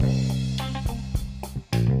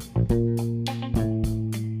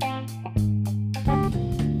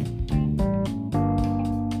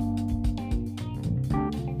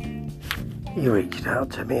He reached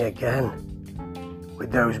out to me again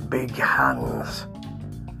with those big hands.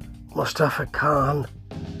 Mustafa Khan,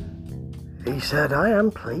 he said, "I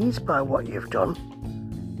am pleased by what you've done,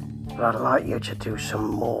 but I'd like you to do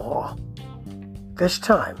some more. This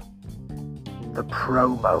time, the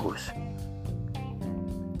promos."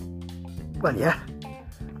 Well, yeah,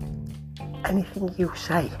 anything you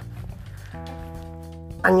say.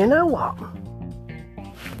 And you know what?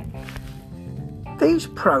 These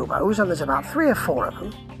promos, and there's about 3 or 4 of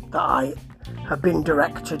them that I have been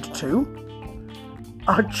directed to,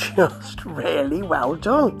 are just really well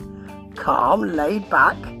done. Calm, laid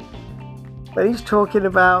back. When he's talking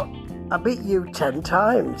about, "I beat you 10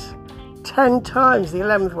 times. 10 times, the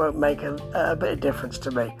 11th won't make a bit of difference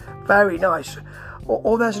to me." Very nice.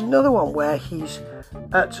 Or there's another one where he's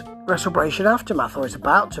at WrestleBration Aftermath, or is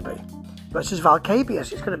about to be, versus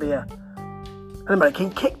Valkabius. It's going to be an American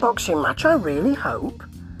kickboxing match. I really hope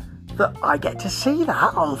that I get to see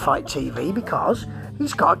that on Fight TV, because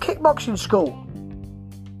he's got a kickboxing school.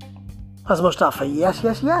 As Mustafa, yes.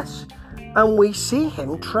 And we see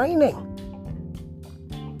him training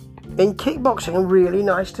in kickboxing. Really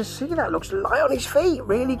nice to see that. Looks light on his feet.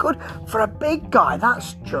 Really good for a big guy.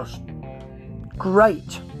 That's just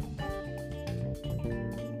great.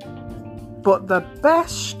 But the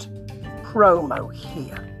best promo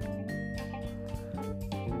here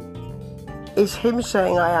is him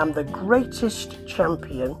saying, "I am the greatest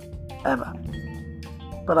champion ever,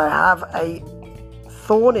 but I have a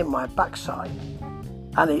thorn in my backside,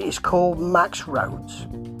 and it is called Max Rhodes."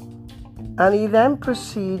 And he then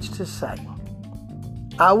proceeds to say,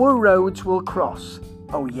 "Our roads will cross.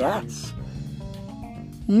 Oh yes.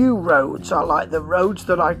 You roads are like the roads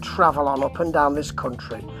that I travel on up and down this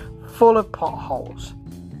country, full of potholes,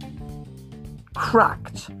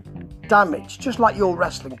 cracked, damaged, just like your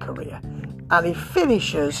wrestling career." And he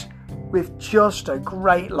finishes with just a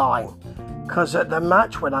great line, "'Cause at the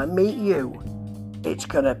match when I meet you, it's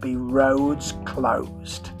going to be roads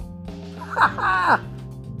closed."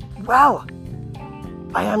 Well,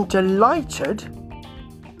 I am delighted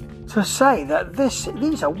to say that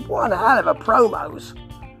these are one hell of a promos.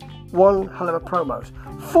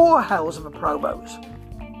 4 hells of a promos.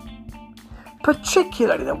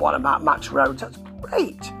 Particularly the one about Max Rhodes. That's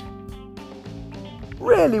great.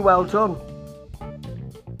 Really well done.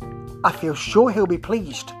 I feel sure he'll be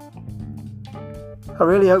pleased. I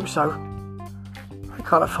really hope so. I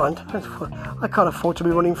can't afford to be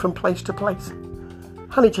running from place to place.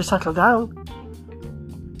 I need to settle down.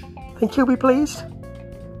 Think he'll be pleased?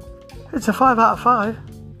 It's a 5 out of 5.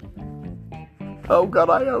 Oh God,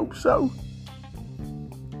 I hope so.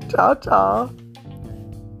 Ta-ta.